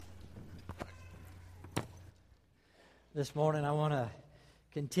This morning I want to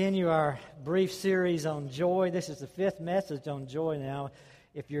continue our brief series on joy. This is the fifth message on joy now.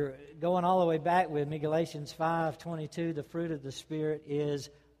 If you're going all the way back with me, Galatians 5:22, the fruit of the Spirit is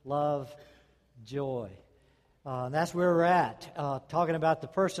love, joy. And that's where we're at, talking about the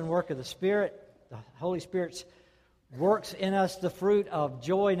person, work of the Spirit. The Holy Spirit's works in us the fruit of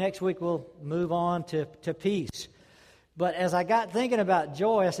joy. Next week we'll move on to peace. But as I got thinking about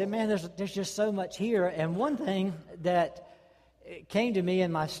joy, I said, man, there's just so much here. And one thing that came to me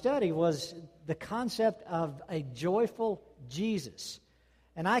in my study was the concept of a joyful Jesus.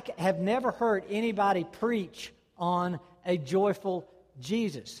 And I have never heard anybody preach on a joyful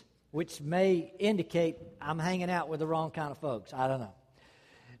Jesus, which may indicate I'm hanging out with the wrong kind of folks. I don't know.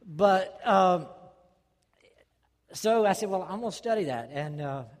 But so I said, well, I'm going to study that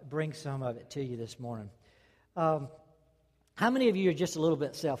and bring some of it to you this morning. How many of you are just a little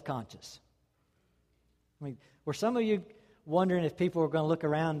bit self-conscious? I mean, were some of you wondering if people were going to look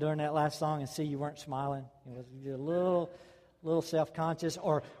around during that last song and see you weren't smiling? You're a little self-conscious,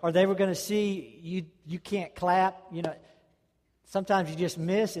 or they were going to see you can't clap. You know, sometimes you just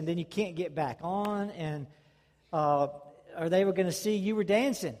miss and then you can't get back on, and or they were going to see you were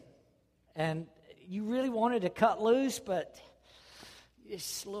dancing and you really wanted to cut loose, but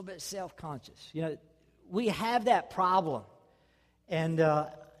it's a little bit self-conscious. You know, we have that problem. And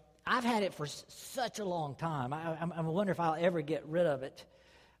I've had it for such a long time. I wonder if I'll ever get rid of it.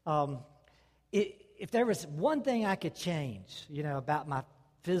 If there was one thing I could change, about my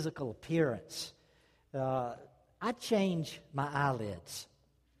physical appearance, I'd change my eyelids.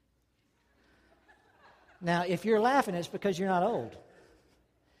 Now, if you're laughing, it's because you're not old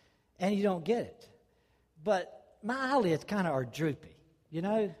and you don't get it. But my eyelids kind of are droopy.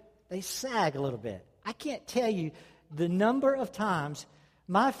 They sag a little bit. I can't tell you the number of times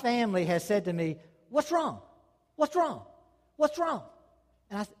my family has said to me, "What's wrong? What's wrong? What's wrong?"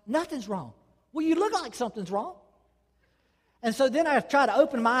 And I said, "Nothing's wrong." "Well, you look like something's wrong." And so then I try to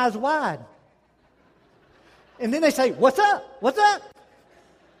open my eyes wide. And then they say, "What's up? What's up?"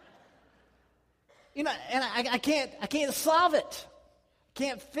 And I can't solve it.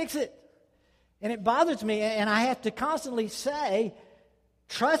 Can't fix it. And it bothers me, and I have to constantly say,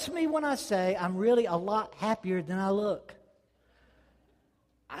 trust me when I say I'm really a lot happier than I look.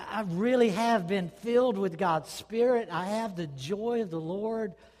 I really have been filled with God's Spirit. I have the joy of the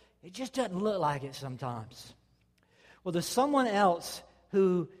Lord. It just doesn't look like it sometimes. Well, there's someone else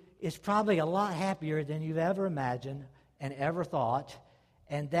who is probably a lot happier than you've ever imagined and ever thought,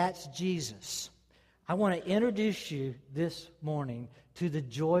 and that's Jesus. I want to introduce you this morning to the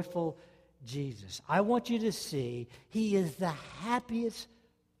joyful Jesus. I want you to see He is the happiest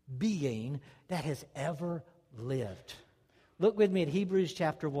being that has ever lived. Look with me at Hebrews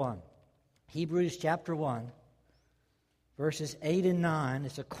chapter 1. Hebrews chapter 1, verses 8 and 9.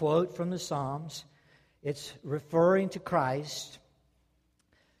 It's a quote from the Psalms. It's referring to Christ.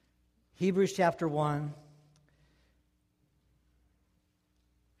 Hebrews chapter 1.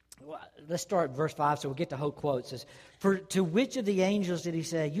 Let's start at verse 5 so we'll get the whole quote. It says, "For to which of the angels did He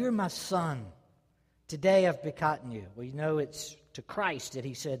say, 'You're my son, today I've begotten you'?" Well, it's to Christ that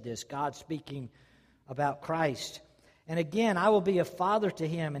He said this, God speaking about Christ. "And again, I will be a father to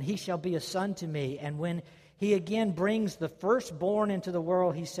him, and he shall be a son to me. And when He again brings the firstborn into the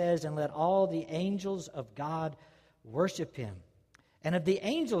world, He says, 'And let all the angels of God worship Him.' And of the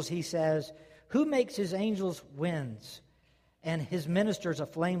angels He says, 'Who makes His angels winds, and His ministers a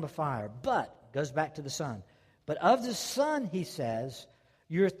flame of fire?' But," goes back to the Son, "but of the Son He says,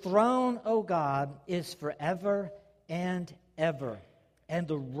 'Your throne, O God, is forever and ever, and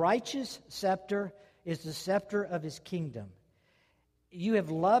the righteous scepter is the scepter of His kingdom. You have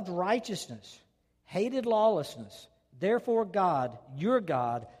loved righteousness, hated lawlessness. Therefore God, your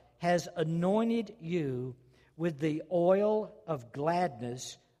God, has anointed you with the oil of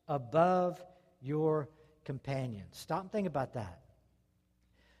gladness above your companions.'" Stop and think about that.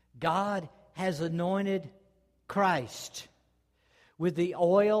 God has anointed Christ with the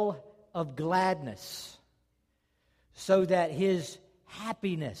oil of gladness so that His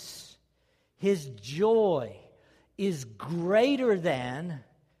happiness, His joy is greater than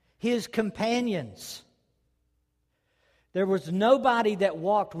His companions. There was nobody that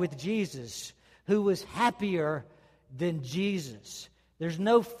walked with Jesus who was happier than Jesus. There's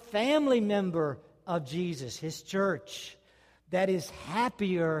no family member of Jesus, His church, that is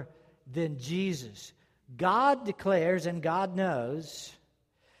happier than Jesus. God declares and God knows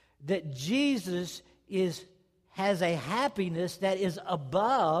that Jesus has a happiness that is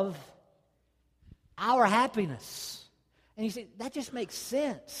above our happiness. And you say, that just makes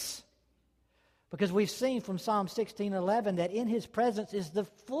sense. Because we've seen from Psalm 16:11 that in His presence is the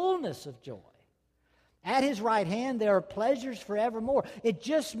fullness of joy. At His right hand there are pleasures forevermore. It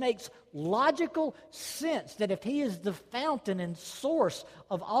just makes logical sense that if He is the fountain and source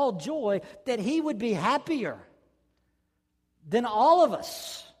of all joy, that He would be happier than all of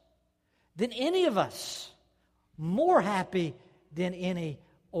us, than any of us, more happy than any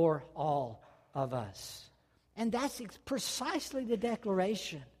or all of us. And that's precisely the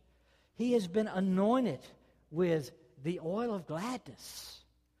declaration. He has been anointed with the oil of gladness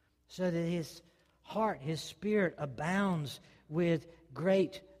so that His heart, His spirit abounds with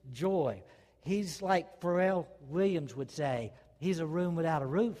great joy. He's like Pharrell Williams would say, He's a room without a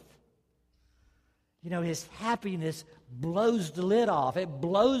roof. You know, His happiness blows the lid off. It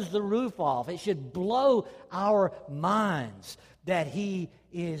blows the roof off. It should blow our minds that He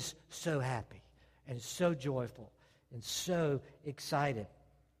is so happy and so joyful and so excited.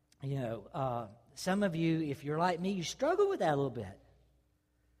 You know, some of you, if you're like me, you struggle with that a little bit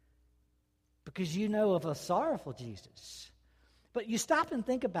because you know of a sorrowful Jesus. But you stop and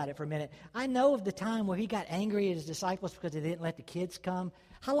think about it for a minute. I know of the time where He got angry at His disciples because they didn't let the kids come.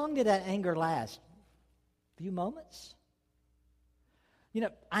 How long did that anger last? A few moments? You know,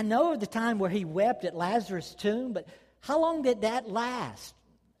 I know of the time where He wept at Lazarus' tomb, but how long did that last?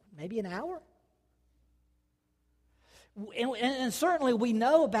 Maybe an hour? And certainly we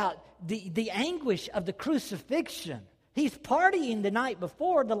know about the anguish of the crucifixion. He's partying the night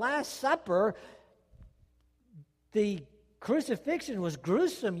before the Last Supper. The crucifixion was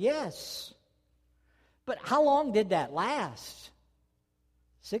gruesome, yes. But how long did that last?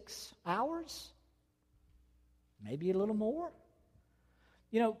 6 hours? Maybe a little more?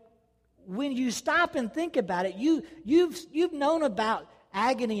 You know, when you stop and think about it, you've known about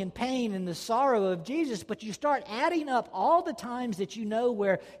agony and pain and the sorrow of Jesus, but you start adding up all the times that you know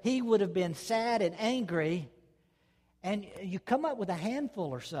where He would have been sad and angry, and you come up with a handful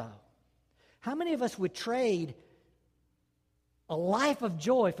or so. How many of us would trade a life of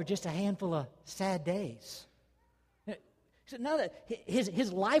joy for just a handful of sad days? So now that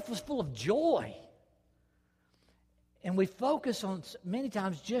his life was full of joy, and we focus on many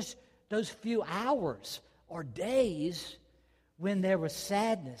times just those few hours or days when there was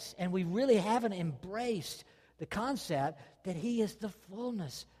sadness, and we really haven't embraced the concept that He is the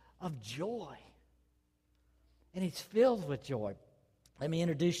fullness of joy. And He's filled with joy. Let me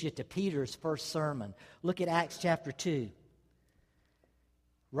introduce you to Peter's first sermon. Look at Acts chapter 2.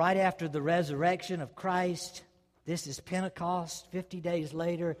 Right after the resurrection of Christ, this is Pentecost, 50 days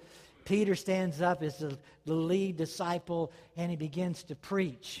later, Peter stands up as the lead disciple, and he begins to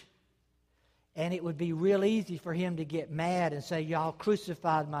preach. And it would be real easy for him to get mad and say, y'all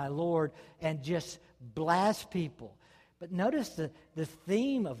crucified my Lord, and just blast people. But notice the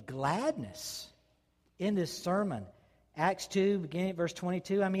theme of gladness in this sermon. Acts 2, beginning at verse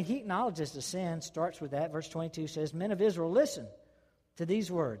 22. I mean, he acknowledges the sin, starts with that. Verse 22 says, Men of Israel, listen to these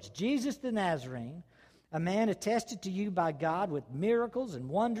words. Jesus the Nazarene, a man attested to you by God with miracles and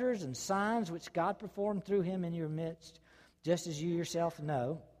wonders and signs which God performed through Him in your midst, just as you yourself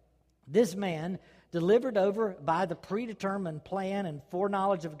know. This man, delivered over by the predetermined plan and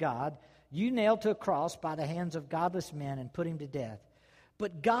foreknowledge of God, you nailed to a cross by the hands of godless men and put Him to death.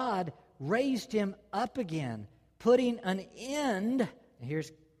 But God raised Him up again, putting an end, and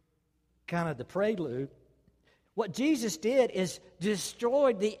here's kind of the prelude. What Jesus did is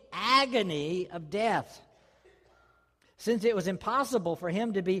destroyed the agony of death, since it was impossible for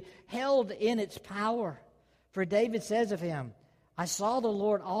Him to be held in its power. For David says of Him, I saw the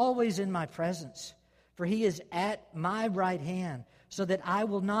Lord always in my presence, for He is at my right hand, so that I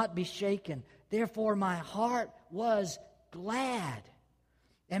will not be shaken. Therefore my heart was glad,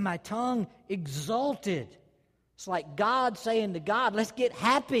 and my tongue exulted. It's like God saying to God, let's get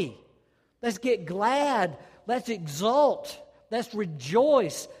happy. Let's get glad. Let's exult. Let's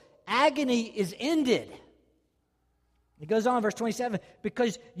rejoice. Agony is ended. It goes on, verse 27,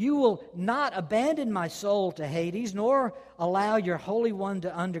 because you will not abandon my soul to Hades, nor allow your Holy One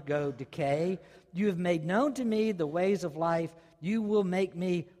to undergo decay. You have made known to me the ways of life. You will make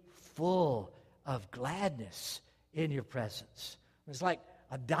me full of gladness in your presence. It's like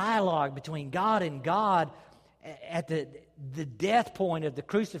a dialogue between God and God at the death point of the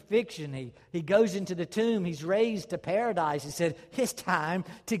crucifixion. He goes into the tomb. He's raised to paradise. He said, it's time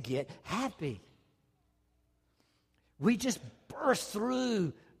to get happy. We just burst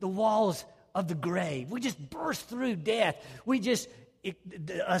through the walls of the grave. We just burst through death. We just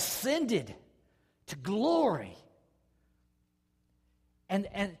ascended to glory. And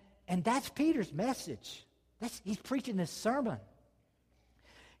that's Peter's message. He's preaching this sermon.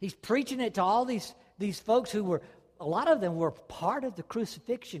 He's preaching it to all these folks who were, a lot of them were part of the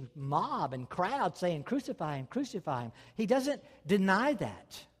crucifixion mob and crowd saying, crucify him, crucify him. He doesn't deny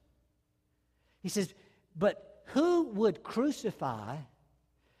that. He says, but who would crucify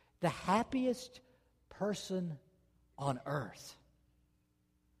the happiest person on earth?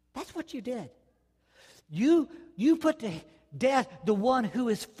 That's what you did. You put to death the one who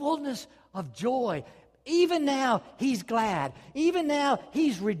is fullness of joy. Even now, he's glad. Even now,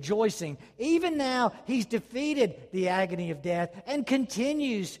 he's rejoicing. Even now, he's defeated the agony of death and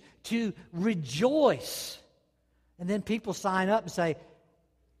continues to rejoice. And then people sign up and say,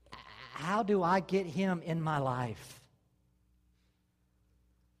 how do I get him in my life?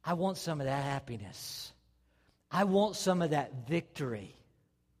 I want some of that happiness. I want some of that victory.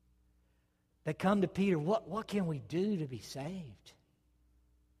 They come to Peter, what can we do to be saved?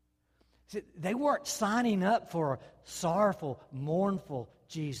 See, they weren't signing up for a sorrowful, mournful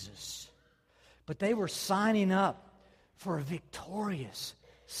Jesus, but they were signing up for a victorious,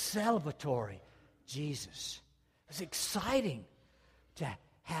 celebratory Jesus. It's exciting to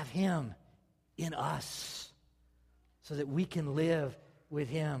have him in us so that we can live with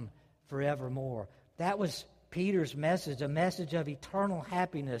him forevermore. That was Peter's message, a message of eternal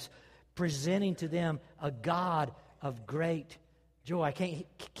happiness, presenting to them a God of great joy. I can't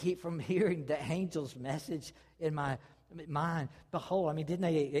keep from hearing the angel's message in my mind. Behold, didn't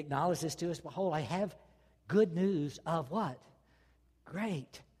they acknowledge this to us? Behold, I have good news of what?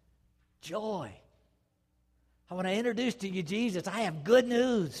 Great joy. I want to introduce to you Jesus. I have good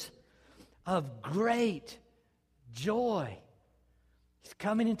news of great joy. He's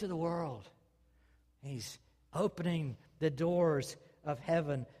coming into the world. He's opening the doors of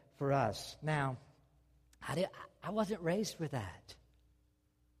heaven for us. Now, I wasn't raised with that.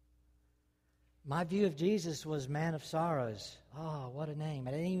 My view of Jesus was Man of Sorrows. Oh, what a name.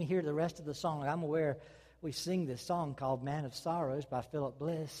 I didn't even hear the rest of the song. I'm aware we sing this song called Man of Sorrows by Philip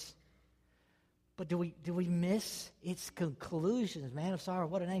Bliss. But do we miss its conclusions? Man of Sorrow,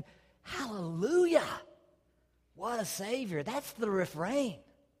 what a name. Hallelujah. What a Savior. That's the refrain.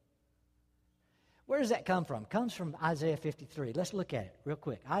 Where does that come from? It comes from Isaiah 53. Let's look at it real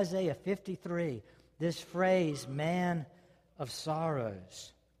quick. Isaiah 53, this phrase, Man of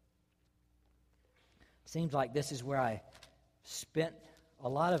Sorrows. Seems like this is where I spent a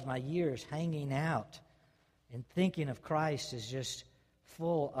lot of my years hanging out and thinking of Christ as just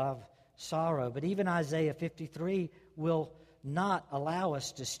full of sorrow. But even Isaiah 53 will not allow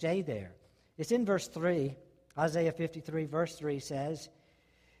us to stay there. It's in verse 3. Isaiah 53, verse 3 says,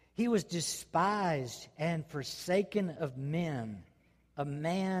 He was despised and forsaken of men, a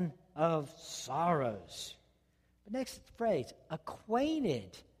man of sorrows. The next phrase,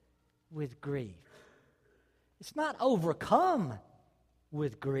 acquainted with grief. It's not overcome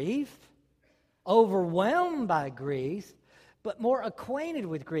with grief, overwhelmed by grief, but more acquainted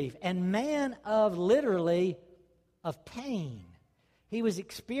with grief. And man of, literally, of pain. He was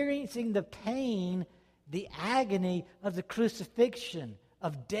experiencing the pain, the agony of the crucifixion,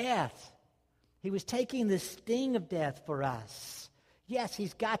 of death. He was taking the sting of death for us. Yes,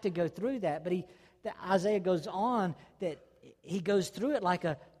 he's got to go through that, but Isaiah goes on that he goes through it like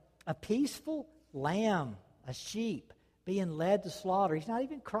a peaceful lamb, a sheep, being led to slaughter. He's not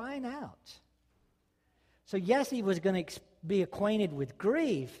even crying out. So yes, he was going to be acquainted with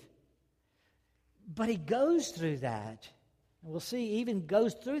grief, but he goes through that. And we'll see, even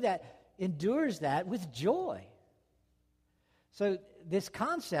goes through that, endures that with joy. So this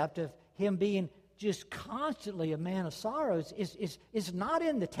concept of him being just constantly a man of sorrows is not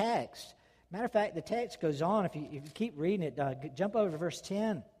in the text. Matter of fact, the text goes on. If you keep reading it, jump over to verse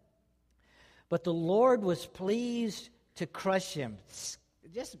 10. But the Lord was pleased to crush him.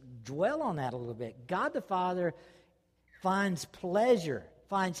 Just dwell on that a little bit. God the Father finds pleasure,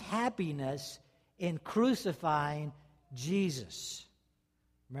 finds happiness in crucifying Jesus.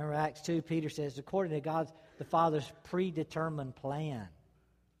 Remember Acts 2, Peter says, according to God the Father's predetermined plan.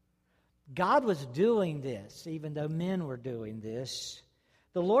 God was doing this, even though men were doing this.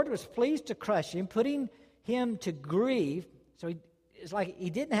 The Lord was pleased to crush him, putting him to grief. So it's like he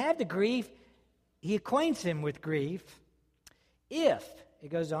didn't have the grief. He acquaints him with grief. If, it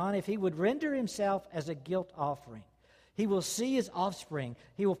goes on, if he would render himself as a guilt offering. He will see his offspring.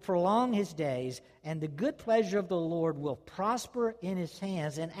 He will prolong his days, and the good pleasure of the Lord will prosper in his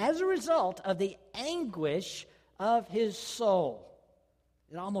hands. And as a result of the anguish of his soul,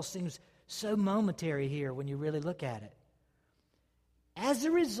 it almost seems so momentary here when you really look at it. As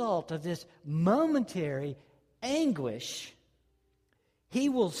a result of this momentary anguish, he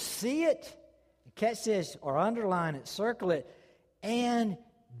will see it, catch this or underline it, circle it, and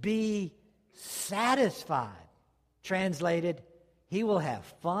be satisfied. Translated, he will have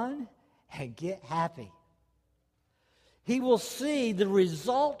fun and get happy. He will see the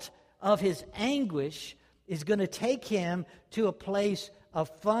result of his anguish is going to take him to a place of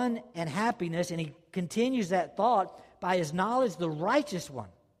fun and happiness, and he continues that thought by his knowledge, the righteous one.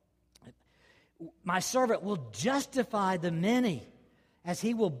 My servant will justify the many as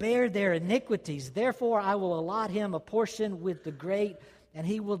he will bear their iniquities. Therefore, I will allot him a portion with the great, and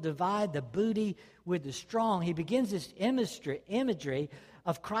he will divide the booty with the strong. He begins this imagery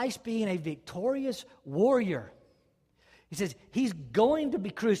of Christ being a victorious warrior. He says he's going to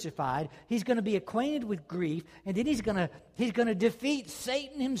be crucified, he's going to be acquainted with grief, and then he's going to defeat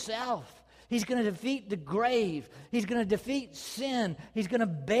Satan himself. He's going to defeat the grave. He's going to defeat sin. He's going to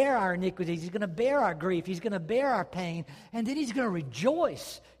bear our iniquities. He's going to bear our grief. He's going to bear our pain. And then he's going to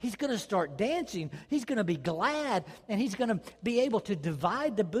rejoice. He's going to start dancing. He's going to be glad. And he's going to be able to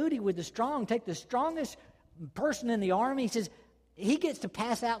divide the booty with the strong. Take the strongest person in the army. He says he gets to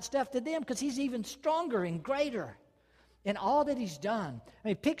pass out stuff to them because he's even stronger and greater in all that he's done. I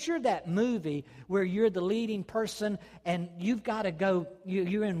mean, picture that movie where you're the leading person and you've got to go,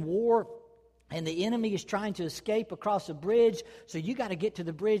 you're in war, and the enemy is trying to escape across a bridge, so you got to get to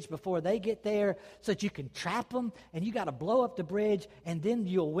the bridge before they get there so that you can trap them, and you got to blow up the bridge, and then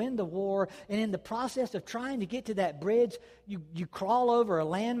you'll win the war. And in the process of trying to get to that bridge, you crawl over a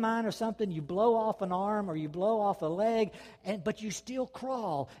landmine or something, you blow off an arm or you blow off a leg, but you still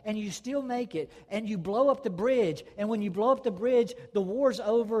crawl, and you still make it, and you blow up the bridge, and when you blow up the bridge, the war's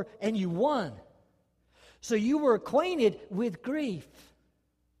over, and you won. So you were acquainted with grief.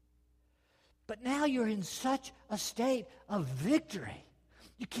 But now you're in such a state of victory,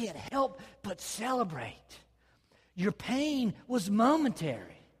 you can't help but celebrate. Your pain was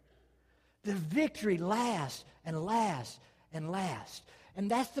momentary. The victory lasts and lasts and lasts.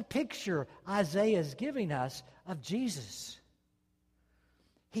 And that's the picture Isaiah is giving us of Jesus.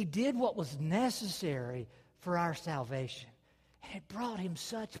 He did what was necessary for our salvation. And it brought him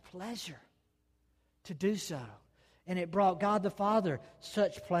such pleasure to do so. And it brought God the Father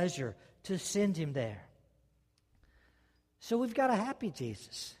such pleasure to send him there. So we've got a happy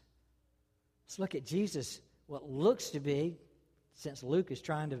Jesus. Let's look at Jesus, what looks to be, since Luke is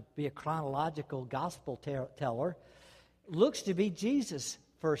trying to be a chronological gospel teller, looks to be Jesus'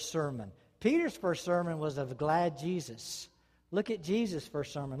 first sermon. Peter's first sermon was of glad Jesus. Look at Jesus'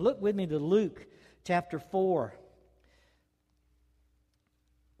 first sermon. Look with me to Luke chapter 4.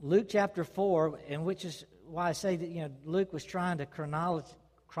 Luke chapter 4, and which is why I say that Luke was trying to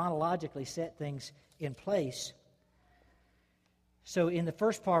chronologically set things in place. So in the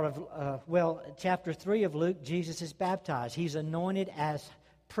first part of, chapter 3 of Luke, Jesus is baptized. He's anointed as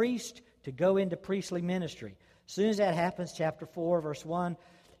priest to go into priestly ministry. As soon as that happens, chapter 4, verse 1,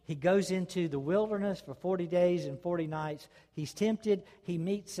 he goes into the wilderness for 40 days and 40 nights. He's tempted. He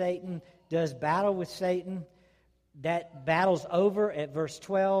meets Satan, does battle with Satan. That battle's over at verse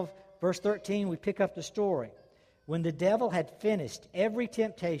 12. Verse 13, we pick up the story. When the devil had finished every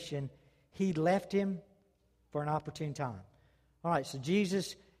temptation, he left him for an opportune time. All right, so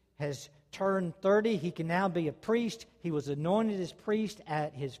Jesus has turned 30. He can now be a priest. He was anointed as priest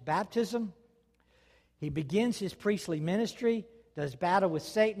at his baptism. He begins his priestly ministry, does battle with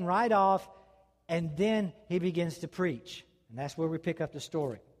Satan right off, and then he begins to preach. And that's where we pick up the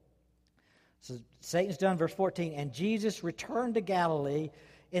story. So Satan's done, verse 14. And Jesus returned to Galilee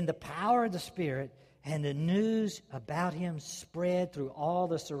in the power of the Spirit, and the news about him spread through all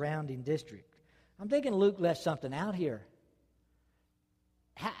the surrounding district. I'm thinking Luke left something out here.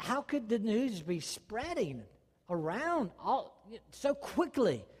 How could the news be spreading around so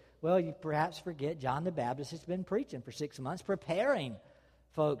quickly? Well, you perhaps forget John the Baptist has been preaching for 6 months, preparing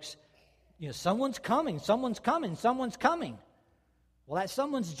folks. Someone's coming, someone's coming, someone's coming. Well, that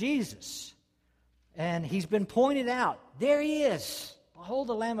someone's Jesus. And he's been pointed out. There he is. Behold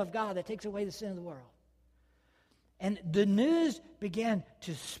the Lamb of God that takes away the sin of the world. And the news began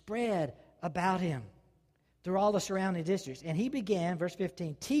to spread about him through all the surrounding districts. And he began, verse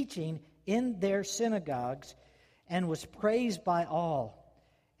 15, teaching in their synagogues and was praised by all.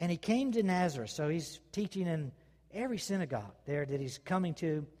 And he came to Nazareth. So he's teaching in every synagogue there that he's coming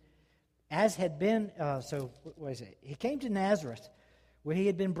to, as had been, he came to Nazareth where he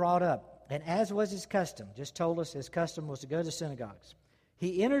had been brought up. And as was his custom, just told us his custom was to go to synagogues.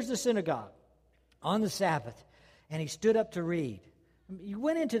 He enters the synagogue on the Sabbath, and he stood up to read. You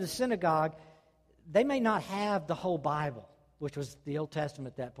went into the synagogue, they may not have the whole Bible, which was the Old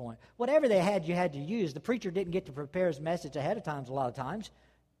Testament at that point. Whatever they had, you had to use. The preacher didn't get to prepare his message ahead of time a lot of times.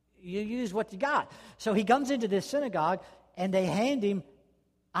 You use what you got. So he comes into this synagogue, and they hand him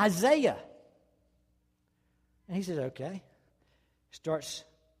Isaiah. And he says, okay. Starts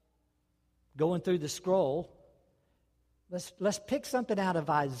going through the scroll. Let's pick something out of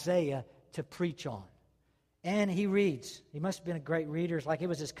Isaiah to preach on. And he reads. He must have been a great reader. It's like it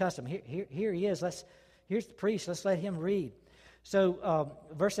was his custom. Here he is. Here's the priest. Let's let him read. So,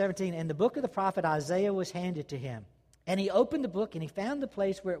 verse 17, and the book of the prophet Isaiah was handed to him. And he opened the book, and he found the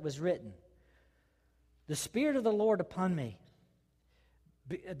place where it was written, the Spirit of the Lord upon me.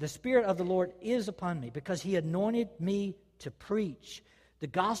 The Spirit of the Lord is upon me, because he anointed me to preach the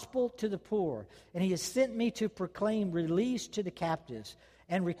gospel to the poor. And he has sent me to proclaim release to the captives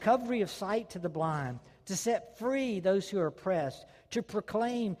and recovery of sight to the blind, to set free those who are oppressed, to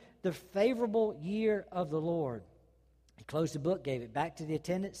proclaim the favorable year of the Lord. He closed the book, gave it back to the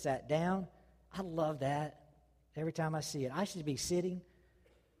attendant, sat down. I love that. Every time I see it, I should be sitting.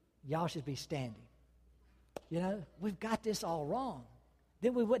 Y'all should be standing. You know, we've got this all wrong.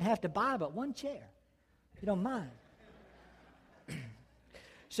 Then we wouldn't have to buy but one chair. You don't mind.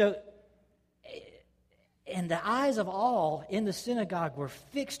 So, and the eyes of all in the synagogue were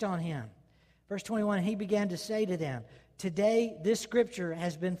fixed on him. Verse 21, he began to say to them, today this scripture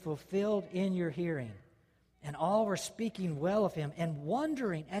has been fulfilled in your hearing. And all were speaking well of him and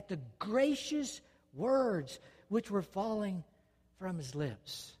wondering at the gracious words which were falling from his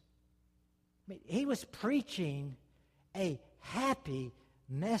lips. I mean, he was preaching a happy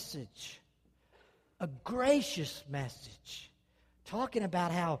message, a gracious message, talking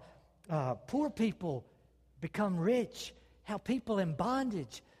about how poor people become rich, how people in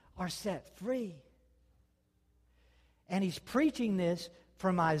bondage are set free. And he's preaching this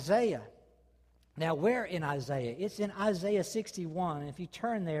from Isaiah. Now, where in Isaiah? It's in Isaiah 61. And if you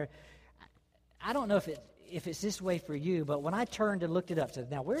turn there, I don't know if it's this way for you, but when I turned and looked it up, I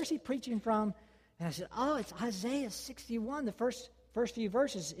said, now, where is he preaching from? And I said, oh, it's Isaiah 61. The first few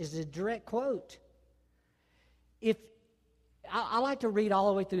verses is a direct quote. I like to read all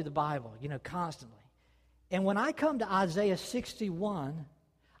the way through the Bible, constantly. And when I come to Isaiah 61,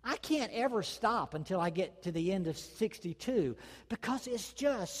 I can't ever stop until I get to the end of 62 because it's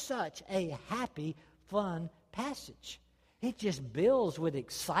just such a happy, fun passage. It just builds with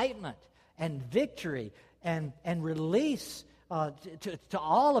excitement and victory and release to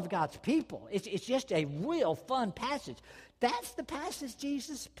all of God's people. It's just a real fun passage. That's the passage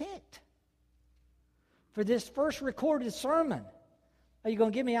Jesus picked for this first recorded sermon. Are you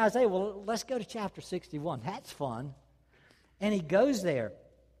going to give me Isaiah? Well, let's go to chapter 61. That's fun. And he goes there.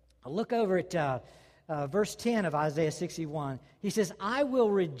 Look over at verse 10 of Isaiah 61. He says, I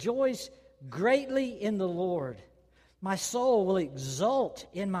will rejoice greatly in the Lord. My soul will exult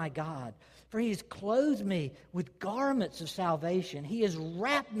in my God. For he has clothed me with garments of salvation. He has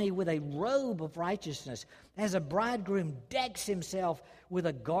wrapped me with a robe of righteousness, as a bridegroom decks himself with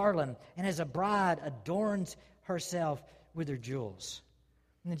a garland, and as a bride adorns herself with her jewels.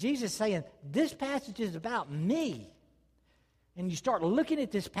 And Jesus is saying, this passage is about me. And you start looking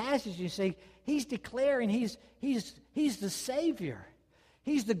at this passage, you see, he's declaring he's the Savior.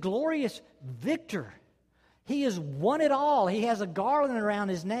 He's the glorious victor. He has won it all. He has a garland around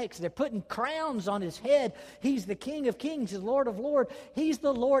his neck. So they're putting crowns on his head. He's the King of kings, the Lord of lords. He's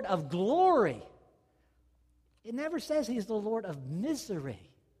the Lord of glory. It never says he's the Lord of misery,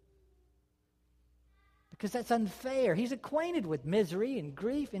 because that's unfair. He's acquainted with misery and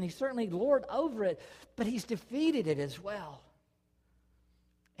grief, and he's certainly Lord over it, but he's defeated it as well.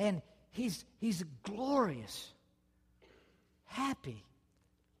 And he's glorious, happy,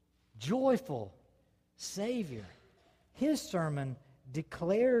 joyful Savior. His sermon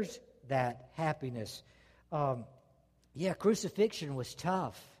declares that happiness. Crucifixion was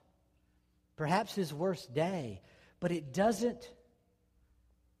tough. Perhaps his worst day. But it doesn't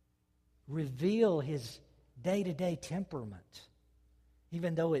reveal his day-to-day temperament.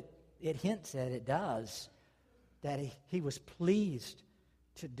 Even though it hints at it does. That he was pleased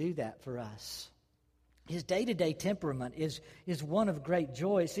to do that for us. His day-to-day temperament is one of great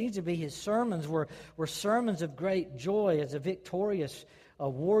joy. It seems to be his sermons were sermons of great joy as a victorious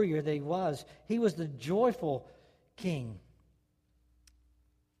warrior that he was. He was the joyful king.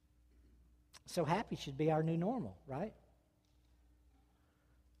 So happy should be our new normal, right?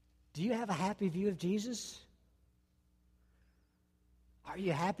 Do you have a happy view of Jesus? Are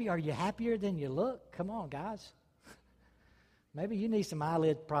you happy? Are you happier than you look? Come on, guys. Maybe you need some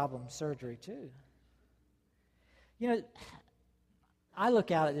eyelid problem surgery too. I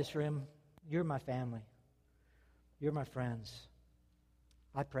look out at this room. You're my family. You're my friends.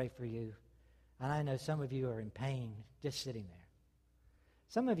 I pray for you. And I know some of you are in pain just sitting there.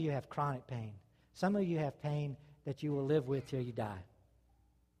 Some of you have chronic pain. Some of you have pain that you will live with till you die.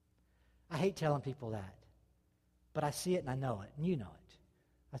 I hate telling people that, but I see it and I know it, and you know it.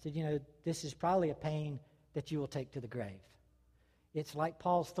 I said, this is probably a pain that you will take to the grave. It's like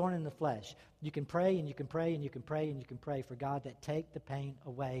Paul's thorn in the flesh. You can pray and you can pray and you can pray and you can pray for God to take the pain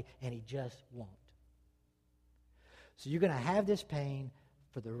away, and He just won't. So you're going to have this pain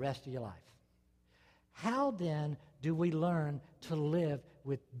for the rest of your life. How then do we learn to live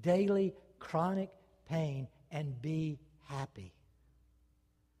with daily chronic pain and be happy?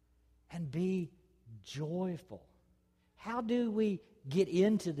 And be joyful? How do we get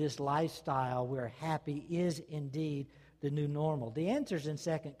into this lifestyle where happy is indeed the new normal? The answer's in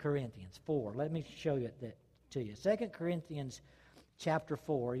 2 Corinthians 4. Let me show you that to you. 2 Corinthians chapter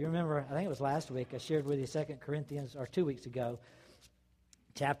 4. You remember, I think it was last week, I shared with you 2 Corinthians, or 2 weeks ago,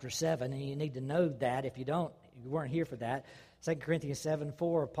 chapter 7, and you need to know that. If you don't, you weren't here for that. 2 Corinthians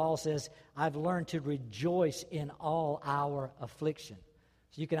 7:4, Paul says, I've learned to rejoice in all our affliction.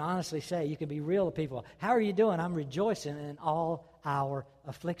 So you can honestly say, you can be real to people. How are you doing? I'm rejoicing in all our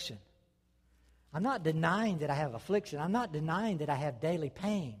affliction. I'm not denying that I have affliction. I'm not denying that I have daily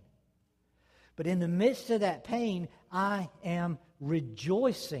pain. But in the midst of that pain, I am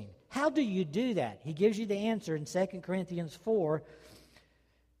rejoicing. How do you do that? He gives you the answer in 2 Corinthians 4,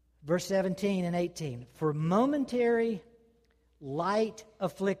 verse 17 and 18. For momentary light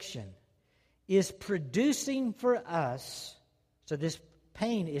affliction is producing for us, so this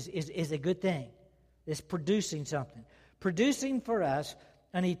pain is a good thing. It's producing something. Producing for us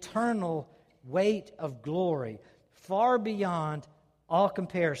an eternal weight of glory far beyond all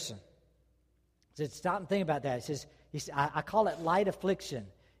comparison. So stop and think about that. It says, I call it light affliction,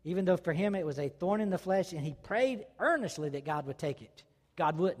 even though for him it was a thorn in the flesh, and he prayed earnestly that God would take it.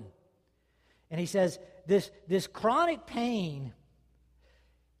 God wouldn't. And he says, this chronic pain,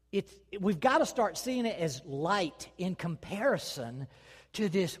 we've got to start seeing it as light in comparison to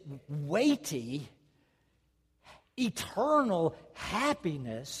this weighty, eternal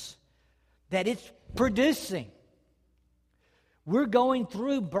happiness that it's producing. We're going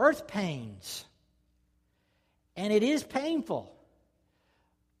through birth pains, and it is painful,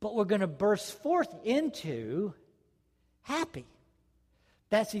 but we're going to burst forth into happy.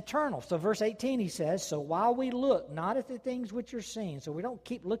 That's eternal. So verse 18, he says, so while we look not at the things which are seen, so we don't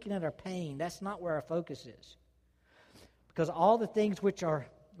keep looking at our pain, that's not where our focus is. Because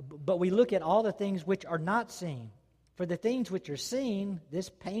but we look at all the things which are not seen. For the things which are seen, this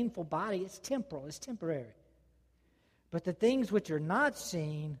painful body, it's temporal, it's temporary. But the things which are not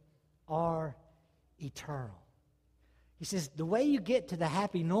seen are eternal. He says the way you get to the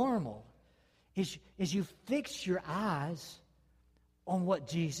happy normal is you fix your eyes on what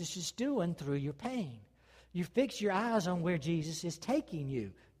Jesus is doing through your pain. You fix your eyes on where Jesus is taking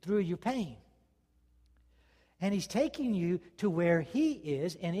you through your pain. And He's taking you to where He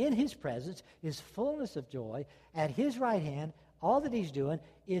is, and in His presence is fullness of joy. At His right hand, all that He's doing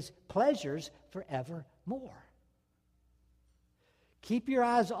is pleasures forevermore. Keep your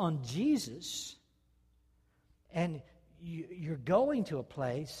eyes on Jesus, and you're going to a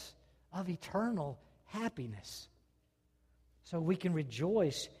place of eternal happiness. So we can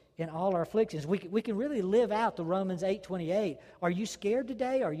rejoice in all our afflictions. We can really live out the Romans 8:28. Are you scared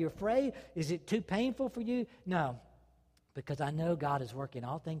today? Are you afraid? Is it too painful for you? No, because I know God is working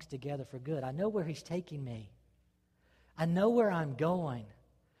all things together for good. I know where He's taking me. I know where I'm going.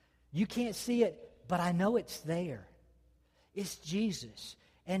 You can't see it, but I know it's there. It's Jesus,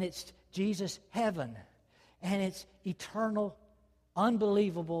 and it's Jesus' heaven, and it's eternal,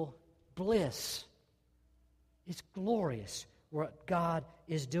 unbelievable bliss. It's glorious what God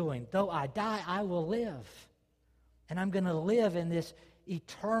is doing. Though I die, I will live. And I'm going to live in this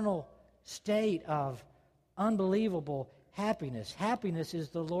eternal state of unbelievable happiness. Happiness is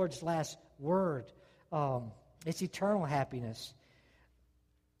the Lord's last word. It's eternal happiness.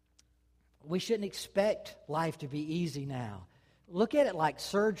 We shouldn't expect life to be easy now. Look at it like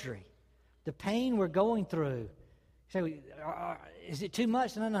surgery. The pain we're going through. So, is it too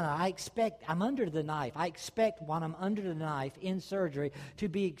much? No. I'm under the knife. I expect when I'm under the knife in surgery to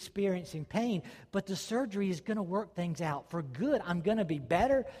be experiencing pain. But the surgery is going to work things out for good. I'm going to be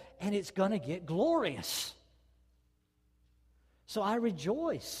better, and it's going to get glorious. So I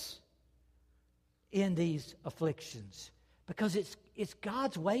rejoice in these afflictions because it's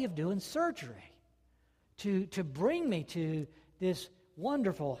God's way of doing surgery to bring me to this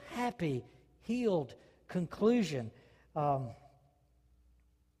wonderful, happy, healed conclusion. One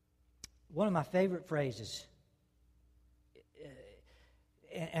of my favorite phrases,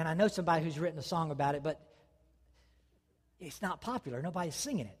 and I know somebody who's written a song about it, but it's not popular. Nobody's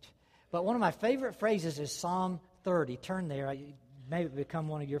singing it. But one of my favorite phrases is Psalm 30. Turn there. Maybe it become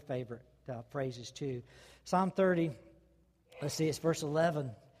one of your favorite phrases too. Psalm 30, let's see, it's verse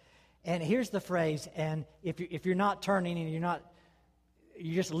 11. And here's the phrase, and if you're not turning and you're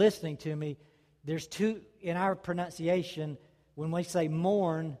just listening to me, there's two, in our pronunciation, when we say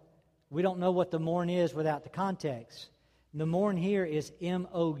mourn, we don't know what the mourn is without the context. The mourn here is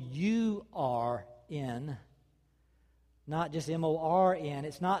M-O-U-R-N, not just M-O-R-N.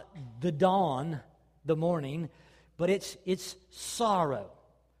 It's not the dawn, the morning, but it's sorrow,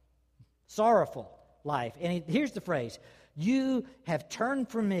 sorrowful life. And here's the phrase, you have turned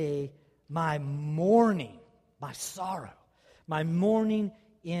from me my mourning, my sorrow, my mourning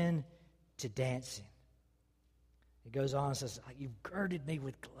into dancing. It goes on and says, you've girded me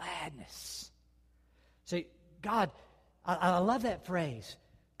with gladness. So God, I love that phrase.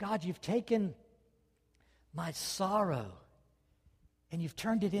 God, you've taken my sorrow and you've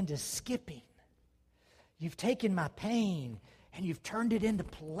turned it into skipping. You've taken my pain and you've turned it into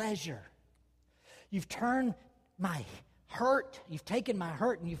pleasure. You've turned my hurt, you've taken my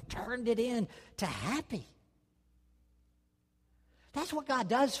hurt and you've turned it into happy. That's what God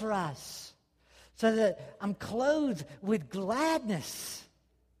does for us. So that I'm clothed with gladness.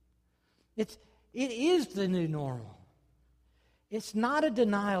 It is the new normal. It's not a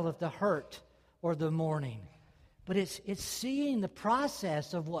denial of the hurt or the mourning, but it's seeing the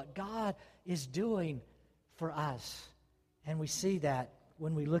process of what God is doing for us. And we see that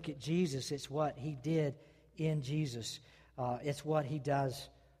when we look at Jesus. It's what He did in Jesus. It's what He does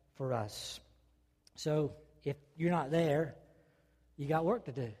for us. So if you're not there, you got work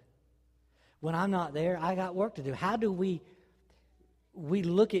to do. When I'm not there, I got work to do. How do we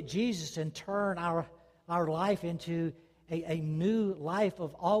look at Jesus and turn our life into a new life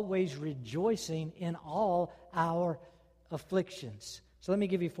of always rejoicing in all our afflictions? So let me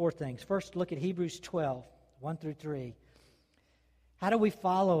give you 4 things. First, look at Hebrews 12, 1 through 3. How do we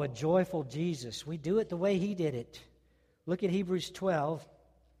follow a joyful Jesus? We do it the way He did it. Look at Hebrews 12,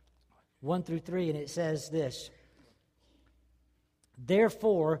 1 through 3, and it says this.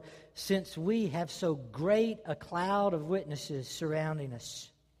 Therefore, since we have so great a cloud of witnesses surrounding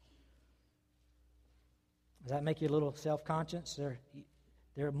us. Does that make you a little self-conscious?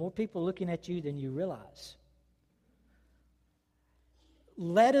 There are more people looking at you than you realize.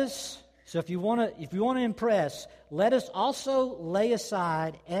 So if you want to impress, let us also lay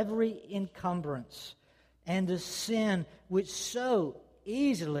aside every encumbrance and the sin which so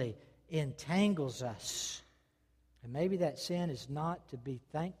easily entangles us. And maybe that sin is not to be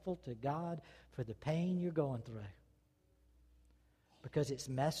thankful to God for the pain you're going through, because it's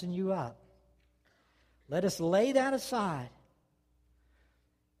messing you up. Let us lay that aside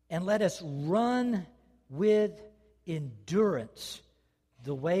and let us run with endurance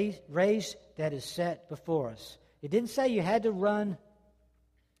the race that is set before us. It didn't say you had to run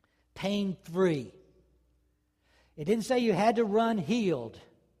pain-free. It didn't say you had to run healed.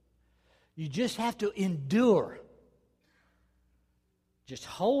 You just have to endure. Just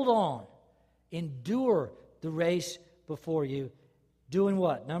hold on. Endure the race before you. Doing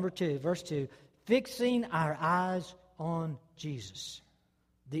what? Number 2, verse 2. Fixing our eyes on Jesus,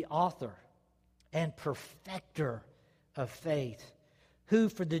 the author and perfecter of faith, who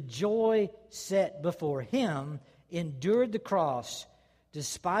for the joy set before Him endured the cross,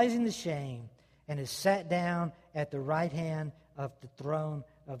 despising the shame, and is sat down at the right hand of the throne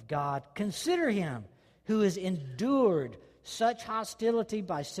of God. Consider Him who has endured such hostility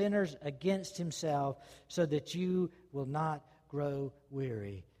by sinners against Himself, so that you will not grow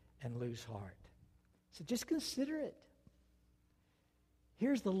weary and lose heart. So just consider it.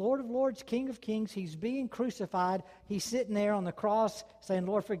 Here's the Lord of Lords, King of Kings. He's being crucified. He's sitting there on the cross saying,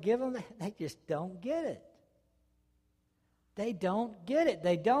 Lord, forgive them. They just don't get it. They don't get it.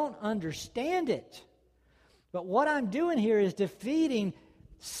 They don't understand it. But what I'm doing here is defeating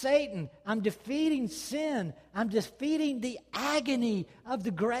Satan. I'm defeating sin. I'm defeating the agony of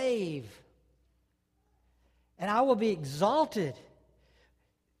the grave. And I will be exalted.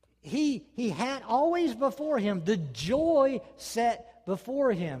 He had always before Him the joy set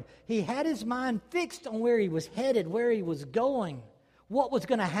before Him. He had His mind fixed on where He was headed, where He was going, what was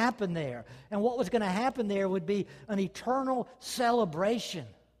going to happen there. And what was going to happen there would be an eternal celebration.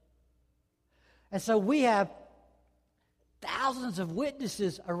 And so we have thousands of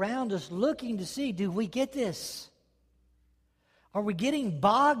witnesses around us looking to see, do we get this? Are we getting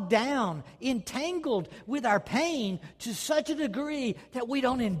bogged down, entangled with our pain to such a degree that we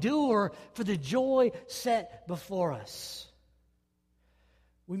don't endure for the joy set before us?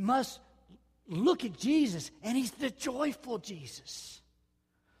 We must look at Jesus, and He's the joyful Jesus.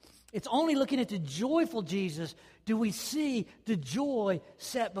 It's only looking at the joyful Jesus do we see the joy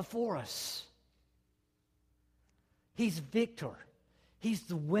set before us? He's victor. He's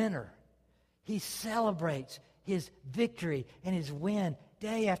the winner. He celebrates his victory and his win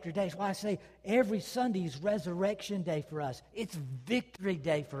day after day. That's why I say every Sunday is Resurrection Day for us. It's Victory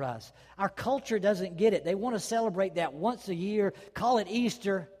Day for us. Our culture doesn't get it. They want to celebrate that once a year, call it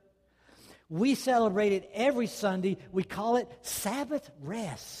Easter. We celebrate it every Sunday. We call it Sabbath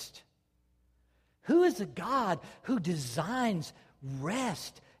rest. Who is the God who designs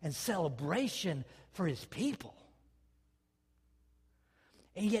rest and celebration for his people?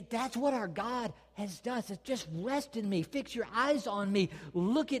 And yet that's what our God has done. It says, just rest in me. Fix your eyes on me.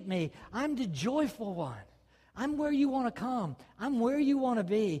 Look at me. I'm the joyful one. I'm where you want to come. I'm where you want to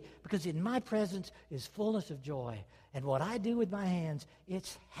be, because in my presence is fullness of joy. And what I do with my hands,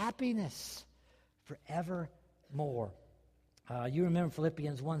 it's happiness forevermore. You remember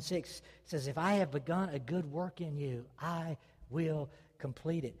Philippians 1:6 says, if I have begun a good work in you, I will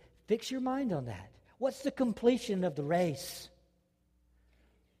complete it. Fix your mind on that. What's the completion of the race?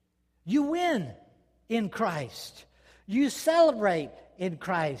 You win in Christ. You celebrate in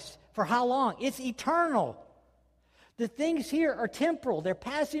Christ. For how long? It's eternal. The things here are temporal. They're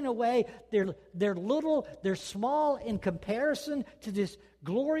passing away. They're little. They're small in comparison to this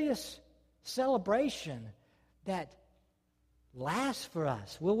glorious celebration that lasts for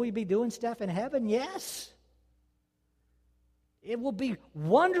us. Will we be doing stuff in heaven? Yes. It will be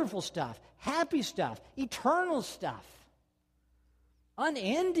wonderful stuff, happy stuff, eternal stuff.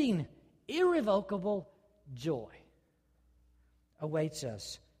 Unending, irrevocable joy awaits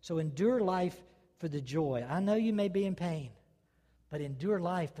us. So endure life for the joy. I know you may be in pain, but endure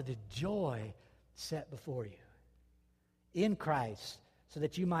life for the joy set before you in Christ, so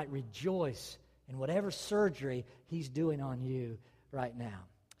that you might rejoice in whatever surgery he's doing on you right now.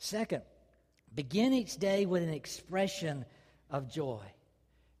 Second, begin each day with an expression of joy.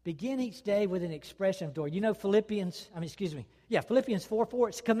 Begin each day with an expression of joy. You know Philippians 4:4,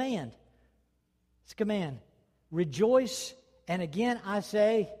 it's a command. It's a command. Rejoice, and again I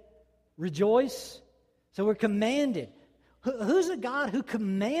say, rejoice. So we're commanded. Who's a God who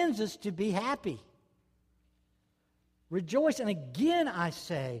commands us to be happy? Rejoice, and again I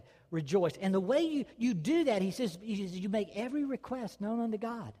say, rejoice. And the way you do that, he says you make every request known unto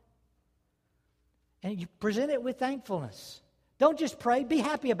God. And you present it with thankfulness. Don't just pray, be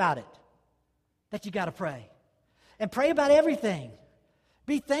happy about it, that you got to pray. And pray about everything.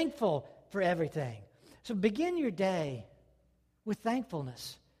 Be thankful for everything. So begin your day with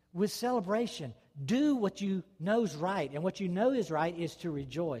thankfulness, with celebration. Do what you know is right. And what you know is right is to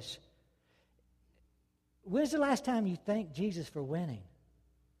rejoice. When's the last time you thanked Jesus for winning?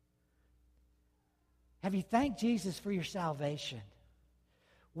 Have you thanked Jesus for your salvation?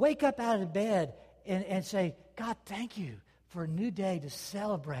 Wake up out of bed and say, God, thank you for a new day to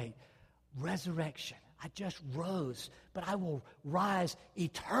celebrate resurrection. I just rose, but I will rise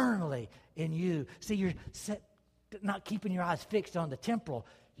eternally in you. See, you're not keeping your eyes fixed on the temporal.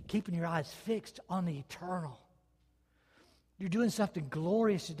 You're keeping your eyes fixed on the eternal. You're doing something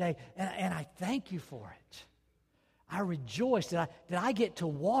glorious today, and I thank you for it. I rejoice that I get to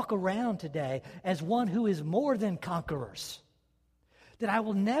walk around today as one who is more than conquerors. That I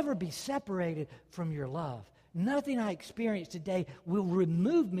will never be separated from your love. Nothing I experience today will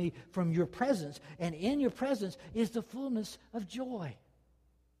remove me from your presence, and in your presence is the fullness of joy.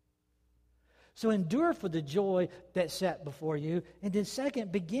 So endure for the joy that's set before you, and then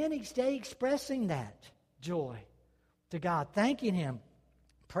second, begin each day expressing that joy to God, thanking Him,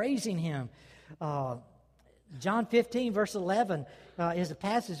 praising Him. John 15, verse 11 is a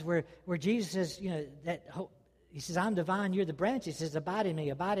passage where Jesus says, He says, I'm the vine, you're the branch. He says, abide in me,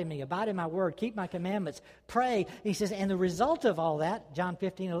 abide in my word, keep my commandments, pray. He says, and the result of all that, John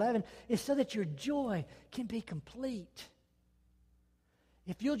 15:11, is so that your joy can be complete.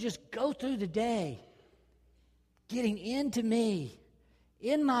 If you'll just go through the day, getting into me,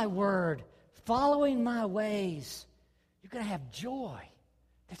 in my word, following my ways, you're going to have joy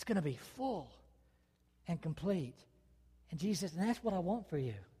that's going to be full and complete. And Jesus says, and that's what I want for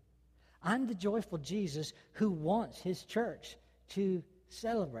you. I'm the joyful Jesus who wants His church to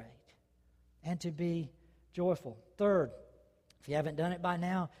celebrate and to be joyful. Third, if you haven't done it by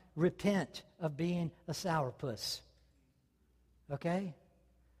now, repent of being a sourpuss. Okay?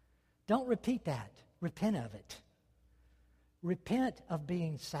 Don't repeat that. Repent of it. Repent of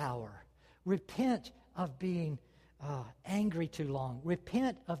being sour. Repent of being angry too long.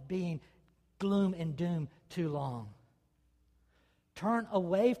 Repent of being gloom and doom too long. Turn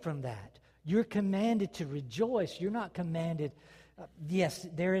away from that. You're commanded to rejoice. You're not commanded Yes,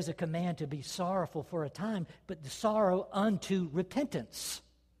 there is a command to be sorrowful for a time, but the sorrow unto repentance.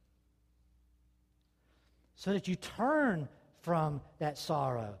 So that you turn from that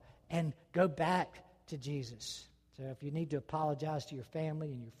sorrow and go back to Jesus. So if you need to apologize to your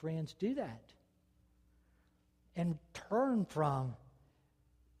family and your friends, do that. And turn from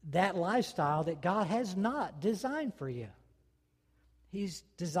that lifestyle that God has not designed for you. He's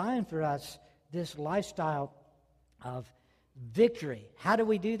designed for us this lifestyle of victory. How do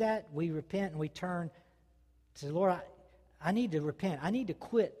we do that? We repent and we turn to the Lord. I need to repent. I need to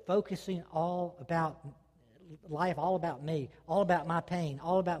quit focusing all about life, all about me, all about my pain,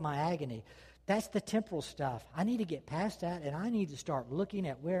 all about my agony. That's the temporal stuff. I need to get past that, and I need to start looking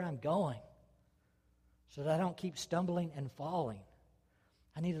at where I'm going so that I don't keep stumbling and falling.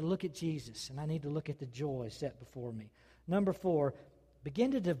 I need to look at Jesus, and I need to look at the joy set before me. Number 4,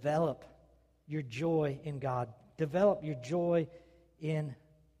 begin to develop your joy in God. Develop your joy in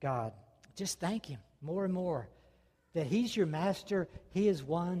God. Just thank Him more and more that He's your master. He is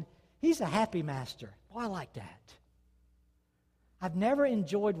one. He's a happy master. Oh, I like that. I've never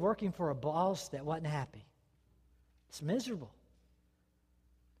enjoyed working for a boss that wasn't happy. It's miserable.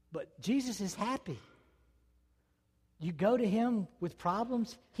 But Jesus is happy. You go to Him with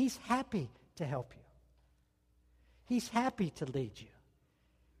problems, He's happy to help you. He's happy to lead you.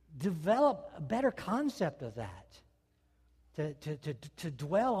 Develop a better concept of that. To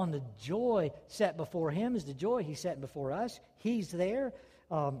dwell on the joy set before Him is the joy He's set before us. He's there,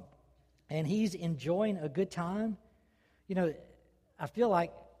 and He's enjoying a good time. You know, I feel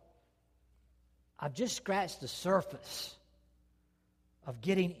like I've just scratched the surface of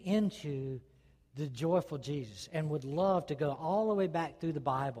getting into the joyful Jesus, and would love to go all the way back through the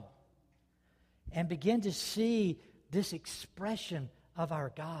Bible and begin to see this expression of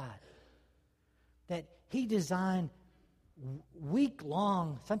our God, that He designed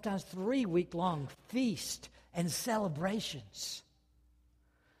week-long, sometimes 3-week-long feast and celebrations.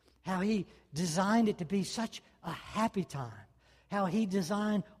 How He designed it to be such a happy time. How He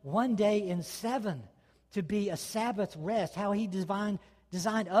designed one day in 7 to be a Sabbath rest. How He designed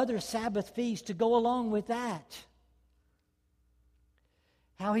other Sabbath feasts to go along with that.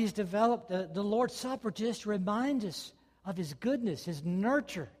 How He's developed the Lord's Supper just to remind us of His goodness, His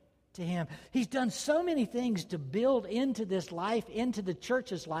nurture to Him. He's done so many things to build into this life, into the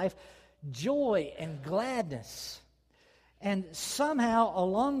church's life, joy and gladness. And somehow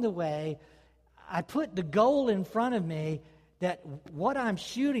along the way, I put the goal in front of me that what I'm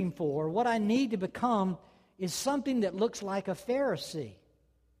shooting for, what I need to become, is something that looks like a Pharisee.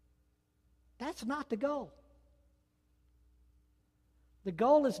 That's not the goal. The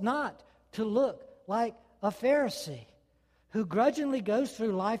goal is not to look like a Pharisee who grudgingly goes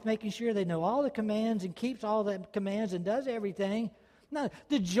through life making sure they know all the commands and keeps all the commands and does everything. No,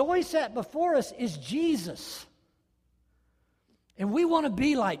 the joy set before us is Jesus. And we want to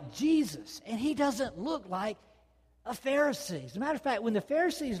be like Jesus. And He doesn't look like a Pharisee. As a matter of fact, when the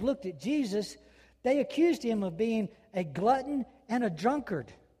Pharisees looked at Jesus, they accused Him of being a glutton and a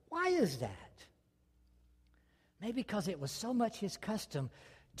drunkard. Why is that? Maybe because it was so much His custom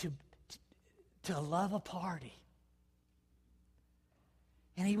to love a party.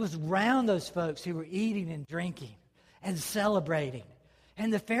 And He was around those folks who were eating and drinking and celebrating.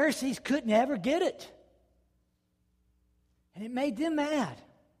 And the Pharisees couldn't ever get it. And it made them mad.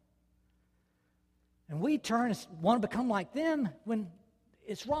 And we turn and want to become like them when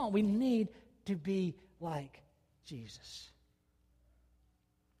it's wrong. We need to be like Jesus.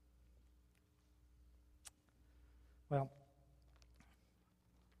 Well,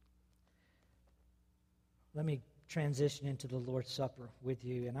 let me transition into the Lord's Supper with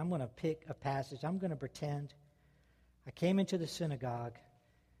you, and I'm going to pick a passage. I'm going to pretend I came into the synagogue,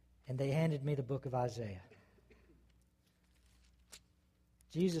 and they handed me the book of Isaiah.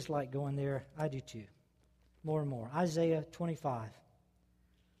 Jesus liked going there. I do too. More and more. Isaiah 25,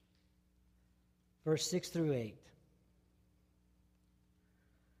 verse 6 through 8.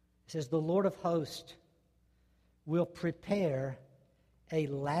 It says, "The Lord of hosts will prepare a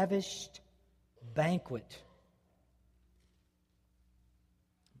lavished banquet."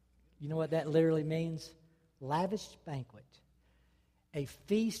 You know what that literally means? Lavish banquet. A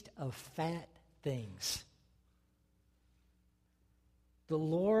feast of fat things. The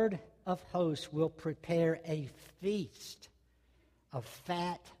Lord of hosts will prepare a feast of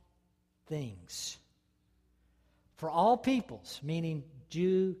fat things for all peoples, meaning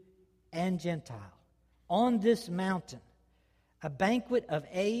Jew and Gentile, on this mountain, a banquet of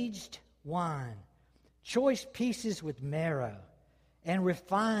aged wine, choice pieces with marrow, and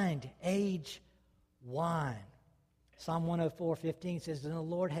refined aged wine, Psalm 104:15 says, "And the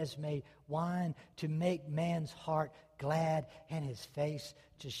Lord has made wine to make man's heart glad and his face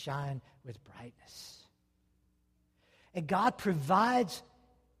to shine with brightness." And God provides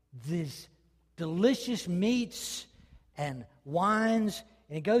these delicious meats and wines,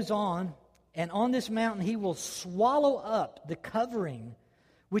 and it goes on, and on this mountain He will swallow up the covering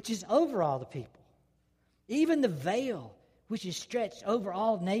which is over all the people, even the veil which is stretched over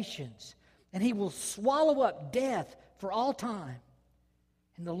all nations, and He will swallow up death for all time,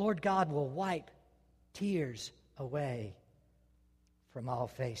 and the Lord God will wipe tears away from all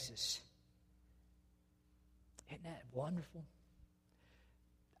faces. Isn't that wonderful?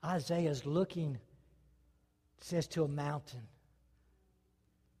 Isaiah's looking, it says, to a mountain.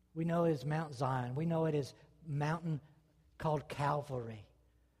 We know it as Mount Zion. We know it as mountain called Calvary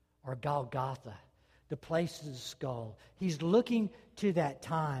or Golgotha, the place of the skull. He's looking to that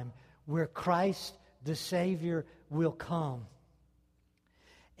time where Christ the Savior will come.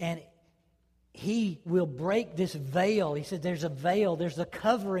 And He will break this veil. He said there's a veil, there's a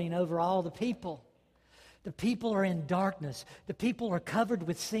covering over all the people. The people are in darkness. The people are covered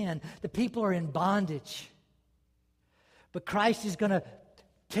with sin. The people are in bondage. But Christ is going to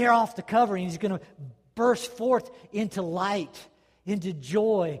tear off the covering. He's going to burst forth into light, into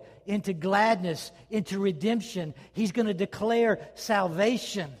joy, into gladness, into redemption. He's going to declare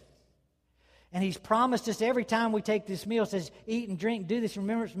salvation. And He's promised us every time we take this meal, says, eat and drink, do this,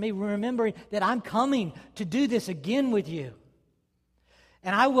 remember me, remembering that I'm coming to do this again with you.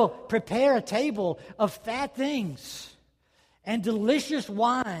 And I will prepare a table of fat things and delicious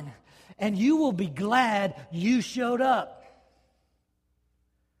wine, and you will be glad you showed up.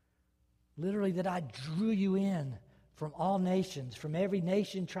 Literally, that I drew you in from all nations, from every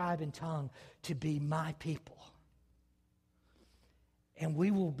nation, tribe, and tongue, to be my people. And we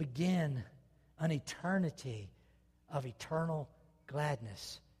will begin an eternity of eternal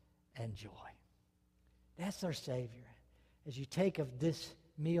gladness and joy. That's our Savior. As you take of this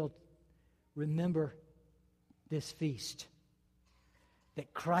meal, remember this feast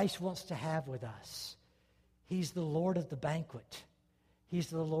that Christ wants to have with us. He's the Lord of the banquet. He's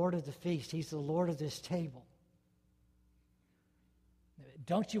the Lord of the feast. He's the Lord of this table.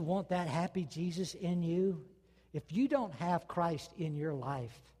 Don't you want that happy Jesus in you? If you don't have Christ in your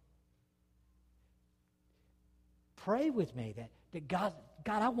life, pray with me that God,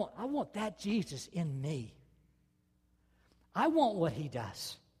 I want that Jesus in me. I want what He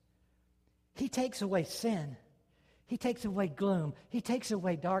does. He takes away sin. He takes away gloom. He takes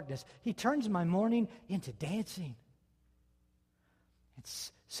away darkness. He turns my mourning into dancing.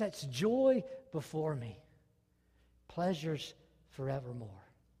 It sets joy before me, pleasures forevermore.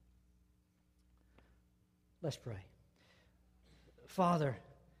 Let's pray. Father,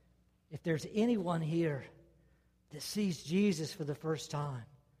 if there's anyone here that sees Jesus for the first time,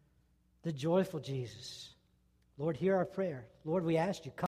 the joyful Jesus, Lord, hear our prayer. Lord, we ask you, come.